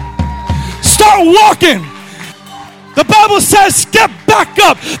up. Start walking. The Bible says, get back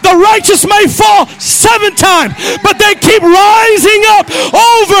up. The righteous may fall 7 times, but they keep rising up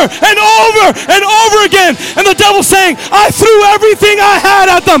over and over and over again. And the devil's saying, I threw everything I had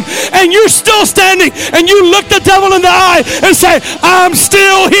at them, and you're still standing. And you look the devil in the eye and say, I'm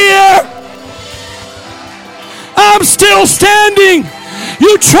still here. I'm still standing.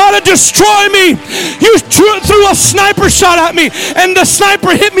 You try to destroy me. You threw a sniper shot at me, and the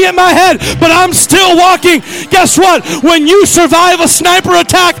sniper hit me in my head, but I'm still walking. Guess what? When you survive a sniper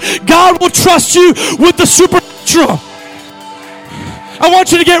attack, God will trust you with the supernatural. I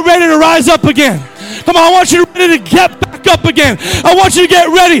want you to get ready to rise up again. Come on, I want you to ready to get back up again. I want you to get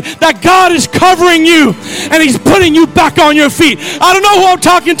ready that God is covering you and He's putting you back on your feet. I don't know who I'm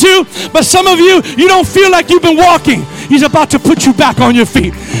talking to, but some of you don't feel like you've been walking. He's about to put you back on your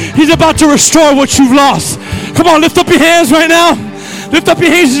feet. He's about to restore what you've lost. Come on, lift up your hands right now. Lift up your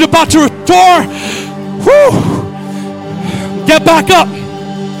hands. He's about to restore. Whew. Get back up.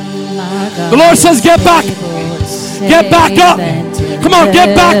 The Lord says, get back. Get back up. Come on,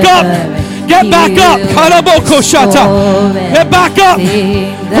 get back up. Get back up. Get back up.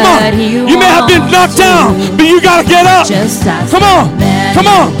 Come on. You may have been knocked down, but you got to get up. Come on. Come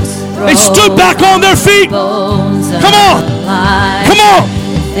on. They stood back on their feet. Come on. Come on.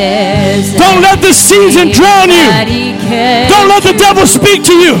 Don't let the season drown you. Don't let the devil speak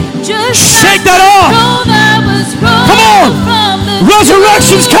to you. Shake that off. Come on.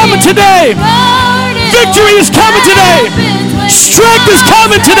 Resurrection's coming today. Victory is coming today. Strength is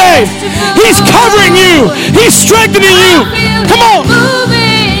coming today. He's covering you. He's strengthening you. Come on.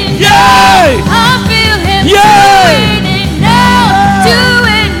 Yay. Yay.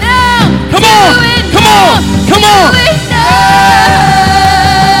 Come on. Come on. Come on.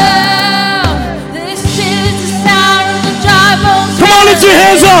 Come on, lift your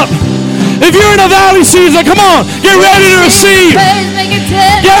hands up. If you're in a valley season, come on. Get ready to receive.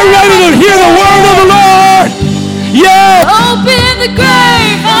 Get ready to hear the word of the Lord. Yeah. Open the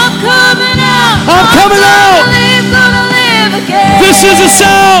grave. I'm coming out. I'm coming out. Gonna live again. This is the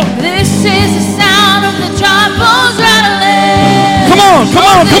sound. This is the sound of the dry bones rattling. Come on, come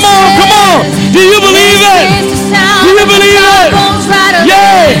on, come on, come on. Do you believe it? Do you believe it?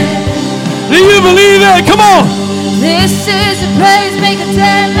 Yay. Do you believe it? Come on. This is a praise maker.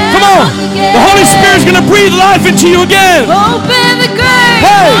 Come on. The Holy Spirit's going to breathe life into you again. Open the grave.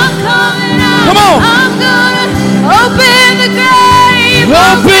 Hey. I'm coming out. Come on. I'm gonna open the grave.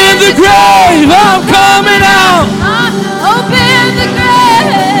 Open the grave. I'm coming out. Open the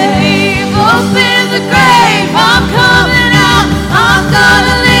grave. Open the grave. I'm coming out. I'm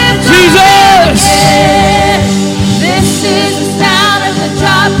gonna live. Jesus. This is the sound of the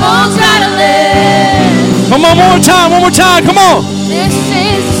dry bones rattling. Come on, one more time, one more time. Come on. This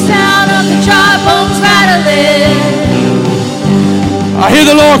is the sound of the dry bones rattling. I hear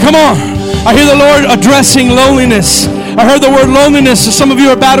the Lord. Come on. I hear the Lord addressing loneliness. I heard the word loneliness. So some of you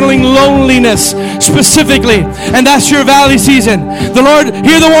are battling loneliness specifically, and that's your valley season. The Lord,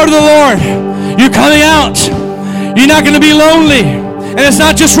 hear the word of the Lord. You're coming out. You're not going to be lonely. And it's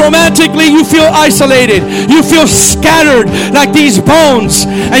not just romantically, you feel isolated. You feel scattered like these bones.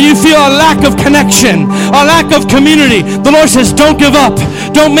 And you feel a lack of connection, a lack of community. The Lord says, don't give up.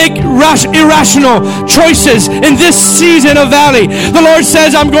 Don't make irrational choices in this season of valley. The Lord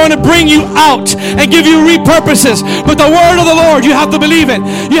says, I'm going to bring you out and give you repurposes. But the word of the Lord, you have to believe it.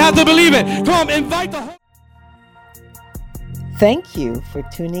 You have to believe it. Come on, invite the... Thank you for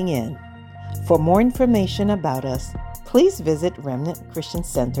tuning in. For more information about us, please visit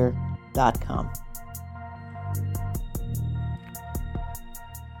remnantchristiancenter.com.